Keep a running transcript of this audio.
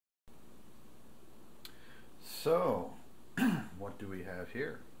So, what do we have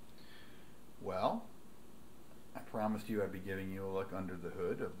here? Well, I promised you I'd be giving you a look under the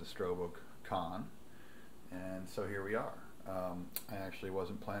hood of the Stroboconn, and so here we are. I actually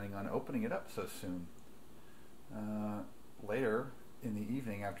wasn't planning on opening it up so soon. Later in the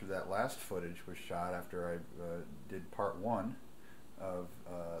evening, after that last footage was shot, after I did part one of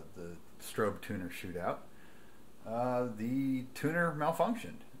the Strobe tuner shootout, the tuner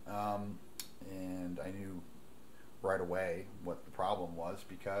malfunctioned, and I knew right away what the problem was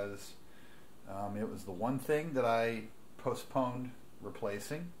because it was the one thing that I postponed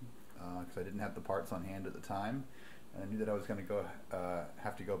replacing because I didn't have the parts on hand at the time, and I knew that I was going to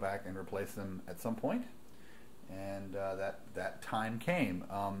have to go back and replace them at some point, and that time came,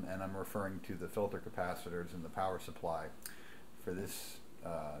 and I'm referring to the filter capacitors and the power supply for this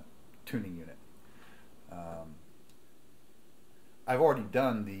tuning unit. I've already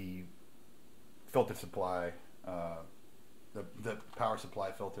done the filter supply, the power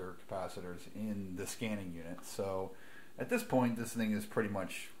supply filter capacitors in the scanning unit. So at this point, this thing is pretty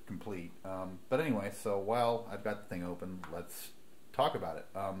much complete. But anyway, so while I've got the thing open, let's talk about it.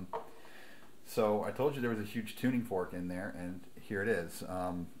 So I told you there was a huge tuning fork in there, and here it is.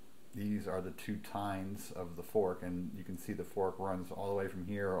 These are the two tines of the fork, and you can see the fork runs all the way from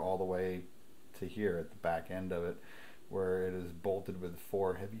here all the way to here at the back end of it, where it is bolted with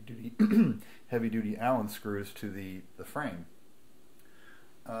 4 heavy-duty Allen screws to the frame.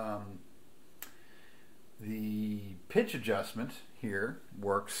 The pitch adjustment here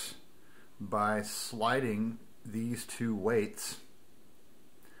works by sliding these two weights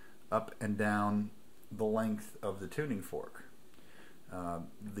up and down the length of the tuning fork.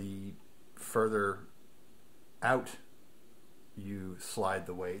 The further out you slide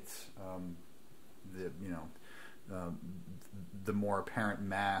the weights, the more apparent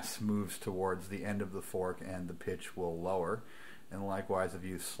mass moves towards the end of the fork, and the pitch will lower. And likewise, if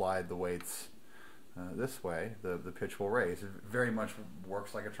you slide the weights this way, the pitch will raise. It very much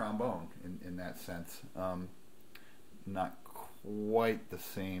works like a trombone in that sense. Not quite the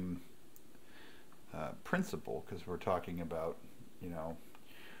same principle, because we're talking about,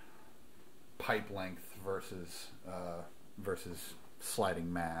 pipe length versus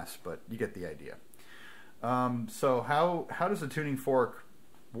sliding mass, but you get the idea. So how does the tuning fork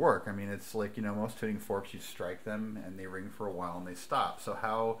work? I mean, it's like, most tuning forks, you strike them and they ring for a while and they stop. So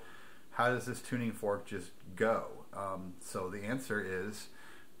how does this tuning fork just go? So the answer is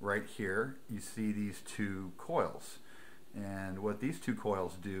right here. You see these two coils, and what these two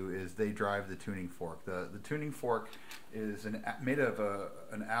coils do is they drive the tuning fork. The tuning fork is made of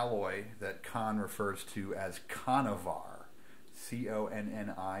an alloy that Conn refers to as Connivar.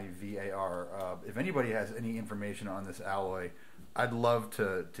 C-O-N-N-I-V-A-R. If anybody has any information on this alloy, I'd love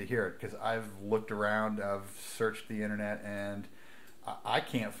to hear it, because I've looked around, I've searched the internet, and I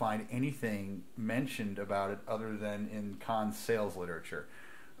can't find anything mentioned about it other than in Conn's sales literature.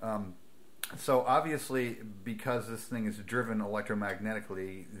 So obviously, because this thing is driven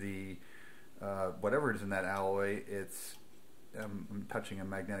electromagnetically, the whatever it is in that alloy, I'm touching a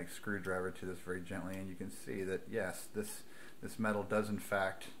magnetic screwdriver to this very gently, and you can see that yes, this metal does in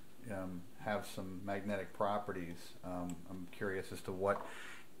fact have some magnetic properties. I'm curious as to what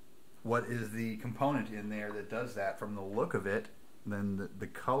is the component in there that does that. From the look of it, then the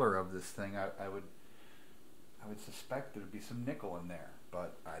color of this thing, I would suspect there would be some nickel in there,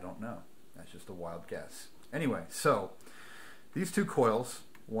 but I don't know. That's just a wild guess. Anyway, so these two coils,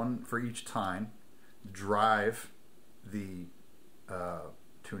 one for each tine, drive the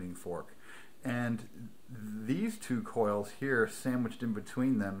tuning fork. And these two coils here, sandwiched in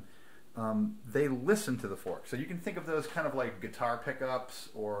between them, they listen to the fork. So you can think of those kind of like guitar pickups,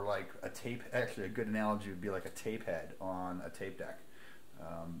 or like a tape. Actually, a good analogy would be like a tape head on a tape deck.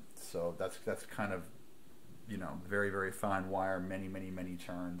 So that's kind of, very, very fine wire, many, many, many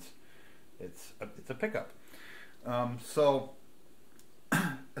turns. It's a pickup. So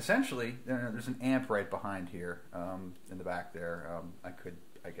essentially, there's an amp right behind here in the back there. I could,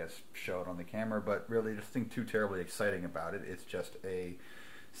 I guess, show it on the camera, but really there's nothing too terribly exciting about it. It's just a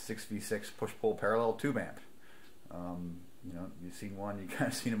 6v6 push-pull parallel tube amp. You've seen one, you've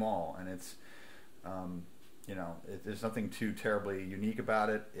kind of seen them all, and it's, there's nothing too terribly unique about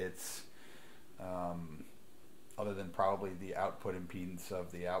it. It's, other than probably the output impedance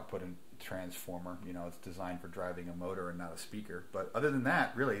of the output and transformer, it's designed for driving a motor and not a speaker. But other than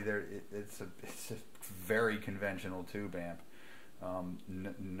that, really, it's a very conventional tube amp.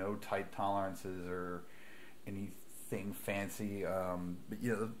 No tight tolerances or anything fancy.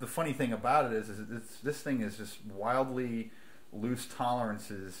 But the funny thing about it is this thing is just wildly loose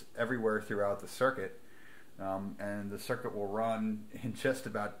tolerances everywhere throughout the circuit. and the circuit will run in just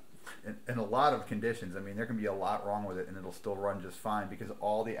about in a lot of conditions. I mean, there can be a lot wrong with it, and it'll still run just fine because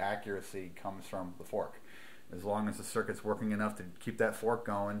all the accuracy comes from the fork. As long as the circuit's working enough to keep that fork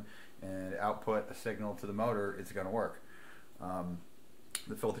going and output a signal to the motor, it's going to work.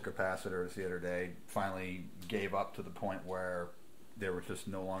 The filter capacitors the other day finally gave up to the point where there was just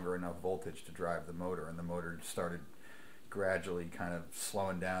no longer enough voltage to drive the motor, and the motor started gradually kind of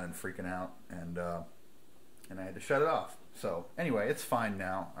slowing down and freaking out, and I had to shut it off. So anyway, it's fine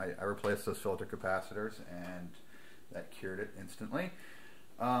now. I replaced those filter capacitors, and that cured it instantly.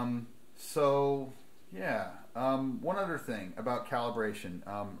 So yeah, one other thing about calibration.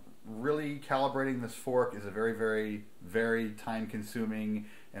 Really calibrating this fork is a very, very, very time-consuming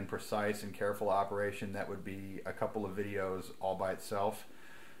and precise and careful operation that would be a couple of videos all by itself.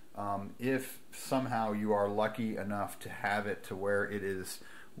 If somehow you are lucky enough to have it to where it is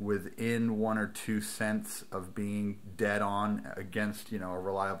within 1 or 2 cents of being dead on against, you know, a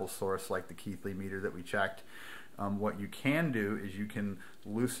reliable source like the Keithley meter that we checked, what you can do is you can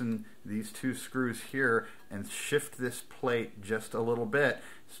loosen these 2 screws here and shift this plate just a little bit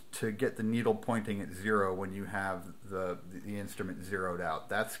to get the needle pointing at 0 when you have the instrument zeroed out.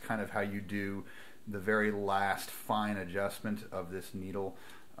 That's kind of how you do the very last fine adjustment of this needle.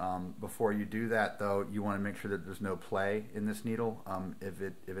 Before you do that, though, you want to make sure that there's no play in this needle. If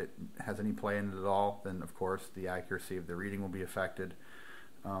it has any play in it at all, then of course the accuracy of the reading will be affected.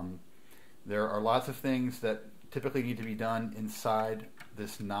 There are lots of things that typically need to be done inside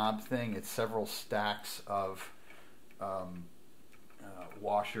this knob thing. It's several stacks of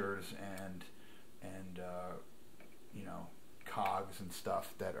washers and you know, cogs and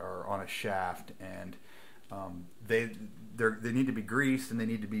stuff that are on a shaft, and they need to be greased and they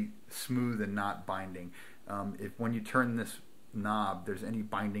need to be smooth and not binding. If when you turn this knob there's any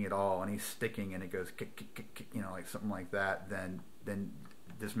binding at all, any sticking, and it goes kick, kick, kick, kick, you know, like something like that, then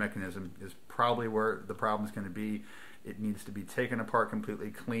this mechanism is probably where the problem is going to be. It needs to be taken apart completely,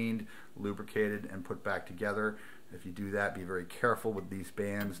 cleaned, lubricated, and put back together. If you do that, be very careful with these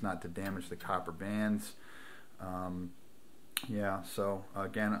bands not to damage the copper bands. Yeah, so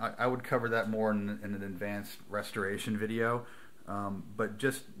again, I would cover that more in an advanced restoration video. But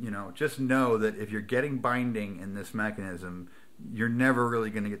just know that if you're getting binding in this mechanism, you're never really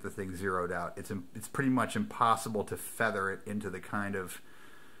going to get the thing zeroed out. It's pretty much impossible to feather it into the kind of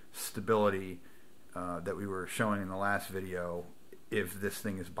stability that we were showing in the last video if this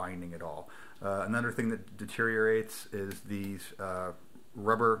thing is binding at all. Another thing that deteriorates is these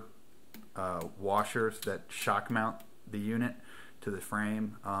rubber washers that shock mount the unit to the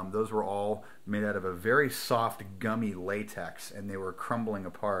frame. Those were all made out of a very soft, gummy latex, and they were crumbling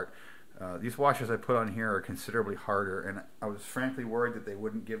apart. These washers I put on here are considerably harder, and I was frankly worried that they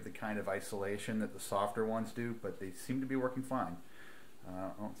wouldn't give the kind of isolation that the softer ones do, but they seem to be working fine.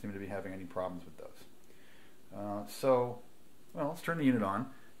 I don't seem to be having any problems with those. So, well, let's turn the unit on,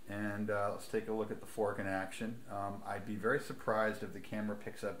 and let's take a look at the fork in action. I'd be very surprised if the camera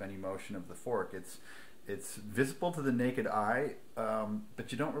picks up any motion of the fork. It's visible to the naked eye,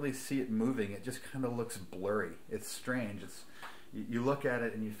 but you don't really see it moving. It just kind of looks blurry. It's strange. You look at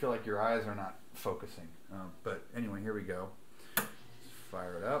it and you feel like your eyes are not focusing. But anyway, here we go. Let's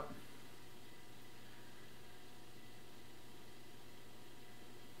fire it up.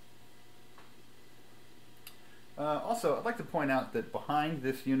 Also, I'd like to point out that behind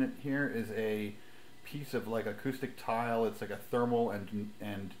this unit here is a piece of like acoustic tile. It's like a thermal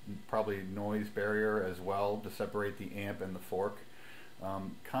and probably noise barrier as well to separate the amp and the fork.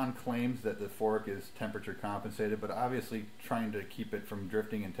 Con claims that the fork is temperature compensated, but obviously trying to keep it from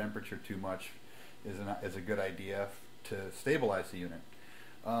drifting in temperature too much is a good idea to stabilize the unit.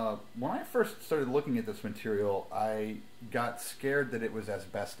 When I first started looking at this material, I got scared that it was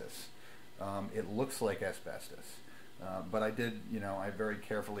asbestos. It looks like asbestos. But I did, I very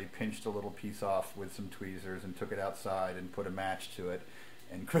carefully pinched a little piece off with some tweezers and took it outside and put a match to it,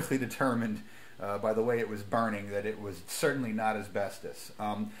 and quickly determined by the way it was burning that it was certainly not asbestos.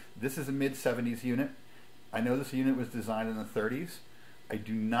 This is a mid-70s unit. I know this unit was designed in the 30s. I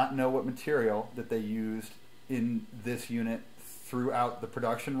do not know what material that they used in this unit throughout the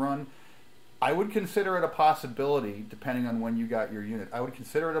production run. I would consider it a possibility, depending on when you got your unit. I would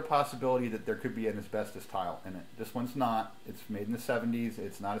consider it a possibility that there could be an asbestos tile in it. This one's not. It's made in the 70s.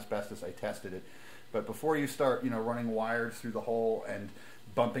 It's not asbestos. I tested it. But before you start, running wires through the hole and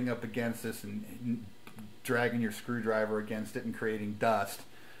bumping up against this and dragging your screwdriver against it and creating dust,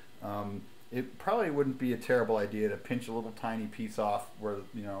 it probably wouldn't be a terrible idea to pinch a little tiny piece off where,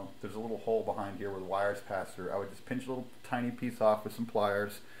 there's a little hole behind here where the wires pass through. I would just pinch a little tiny piece off with some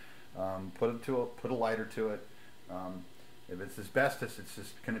pliers, Put a lighter to it. If it's asbestos, it's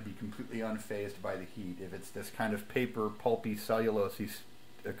just going to be completely unfazed by the heat. If it's this kind of paper, pulpy, cellulosey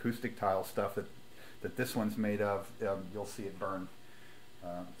acoustic tile stuff that this one's made of, you'll see it burn.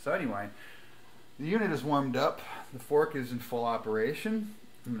 So anyway, the unit is warmed up. The fork is in full operation.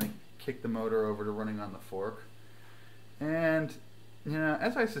 I'm going to kick the motor over to running on the fork. And, you know,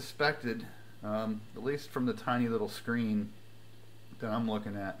 as I suspected, at least from the tiny little screen that I'm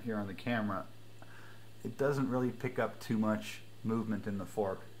looking at here on the camera, it doesn't really pick up too much movement in the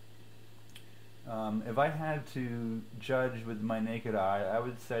fork. If I had to judge with my naked eye, I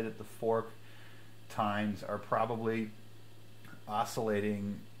would say that the fork tines are probably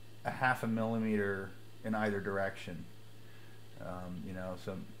oscillating a 0.5 millimeter in either direction. You know,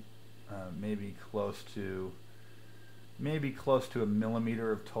 so maybe close to a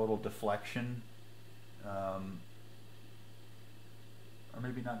millimeter of total deflection, or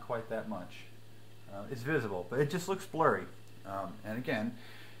maybe not quite that much. It's visible, but it just looks blurry. And again,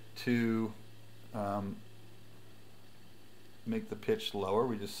 to make the pitch lower,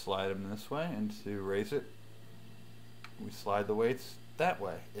 we just slide them this way, and to raise it, we slide the weights that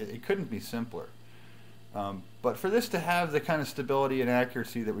way. It couldn't be simpler. But for this to have the kind of stability and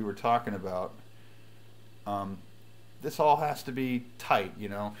accuracy that we were talking about, this all has to be tight. You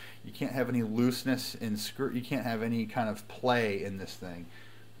know, you can't have any looseness in screw. You can't have any kind of play in this thing.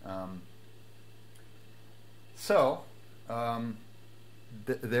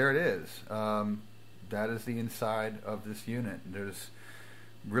 There it is. That is the inside of this unit. There's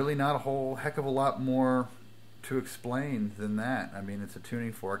really not a whole heck of a lot more to explain than that. I mean, it's a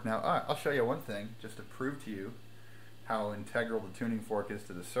tuning fork. Now, I'll show you one thing just to prove to you how integral the tuning fork is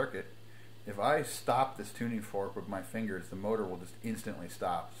to the circuit. If I stop this tuning fork with my fingers, the motor will just instantly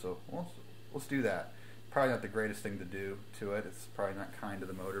stop. So let's do that. Probably not the greatest thing to do to it. It's probably not kind to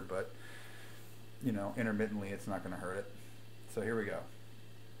the motor, but you know, intermittently it's not going to hurt it. So here we go.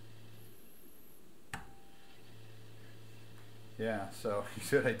 Yeah, so you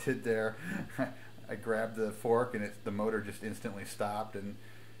see what I did there? I grabbed the fork and the motor just instantly stopped, and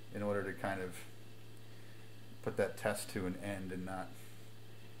in order to kind of put that test to an end and not,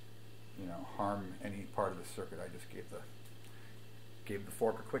 you know, harm any part of the circuit, I just gave the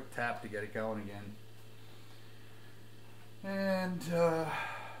fork a quick tap to get it going again. And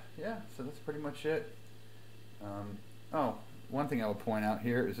yeah, so that's pretty much it. Oh, one thing I would point out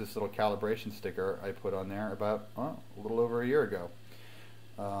here is this little calibration sticker I put on there about a little over a year ago.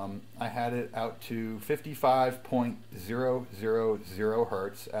 I had it out to 55.000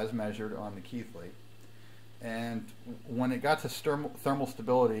 hertz as measured on the Keithley, and when it got to thermal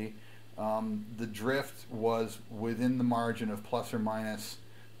stability, the drift was within the margin of plus or minus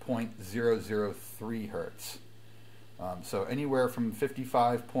 0.003 hertz. So anywhere from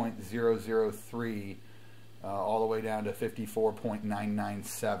 55.003 all the way down to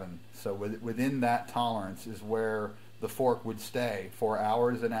 54.997. So within that tolerance is where the fork would stay for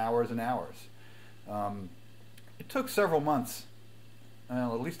hours and hours and hours. It took several months,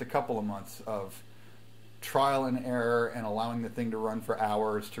 at least a couple of months of trial and error and allowing the thing to run for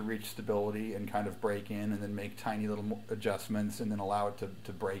hours to reach stability and kind of break in, and then make tiny little adjustments and then allow it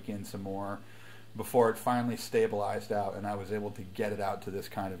to break in some more before it finally stabilized out and I was able to get it out to this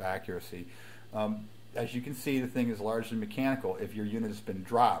kind of accuracy. As you can see, the thing is largely mechanical. If your unit has been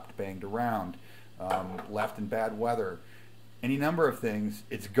dropped, banged around, left in bad weather, any number of things,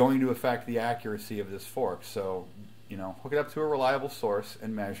 it's going to affect the accuracy of this fork. So, you know, hook it up to a reliable source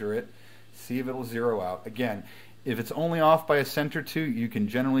and measure it. See if it'll zero out. Again, if it's only off by a cent or two, you can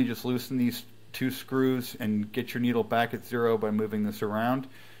generally just loosen these two screws and get your needle back at zero by moving this around.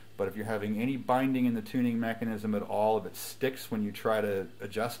 But if you're having any binding in the tuning mechanism at all, if it sticks when you try to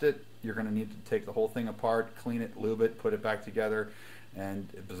adjust it, you're going to need to take the whole thing apart, clean it, lube it, put it back together, and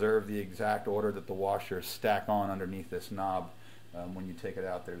observe the exact order that the washers stack on underneath this knob. When you take it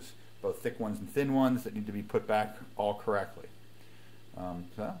out, there's both thick ones and thin ones that need to be put back all correctly.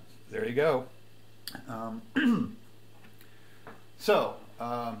 So there you go.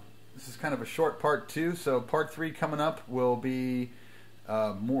 This is kind of a short part 2. So part 3 coming up will be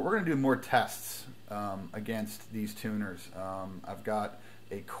we're going to do more tests against these tuners. I've got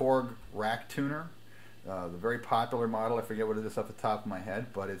a Korg Rac Tuner, the very popular model. I forget what it is off the top of my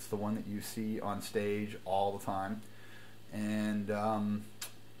head, but it's the one that you see on stage all the time. And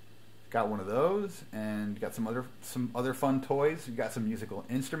got one of those, and got some other fun toys. We've got some musical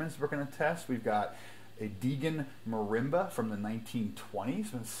instruments we're going to test. We've got a Deegan marimba from the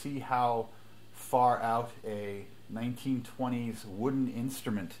 1920s, and see how far out a 1920s wooden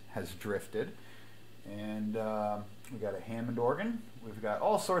instrument has drifted. And we got a Hammond organ. We've got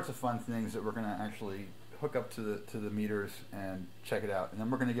all sorts of fun things that we're going to actually hook up to the meters and check it out. And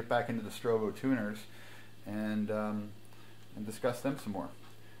then we're going to get back into the Strobo tuners and discuss them some more.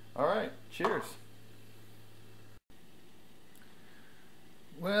 All right, cheers.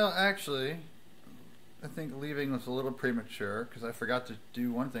 Well, actually, I think leaving was a little premature because I forgot to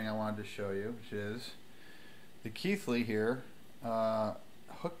do one thing I wanted to show you, which is the Keithley here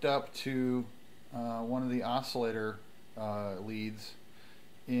hooked up to one of the oscillator leads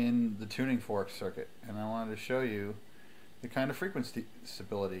in the tuning fork circuit, and I wanted to show you the kind of frequency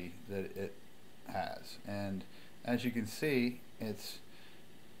stability that it has. And as you can see, it's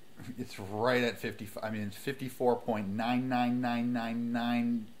right at 55. I mean, it's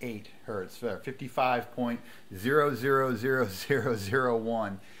 54.999998 hertz.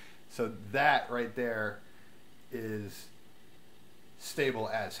 55.000001. So that right there is stable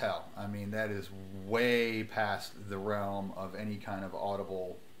as hell. I mean, that is way past the realm of any kind of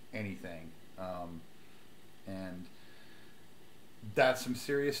audible anything, and that's some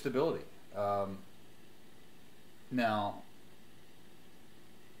serious stability. Now,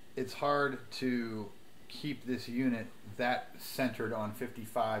 it's hard to keep this unit that centered on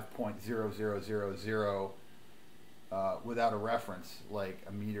 55.0000 without a reference like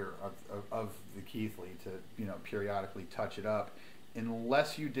a meter of the Keithley to, you know, periodically touch it up,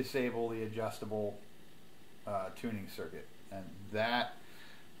 unless you disable the adjustable tuning circuit, and that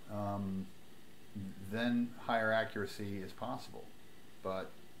then higher accuracy is possible, but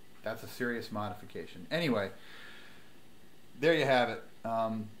that's a serious modification. Anyway, there you have it.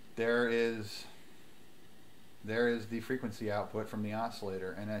 There is the frequency output from the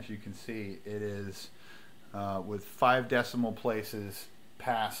oscillator, and as you can see, it is with 5 decimal places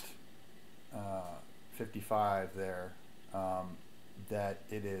past 55 there, that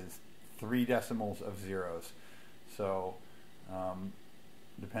it is 3 decimals of zeros. So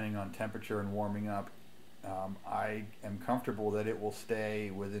depending on temperature and warming up, I am comfortable that it will stay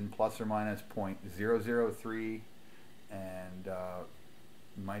within plus or minus 0.003, and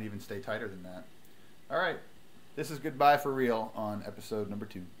might even stay tighter than that. All right, this is Goodbye for Real on episode number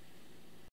 2.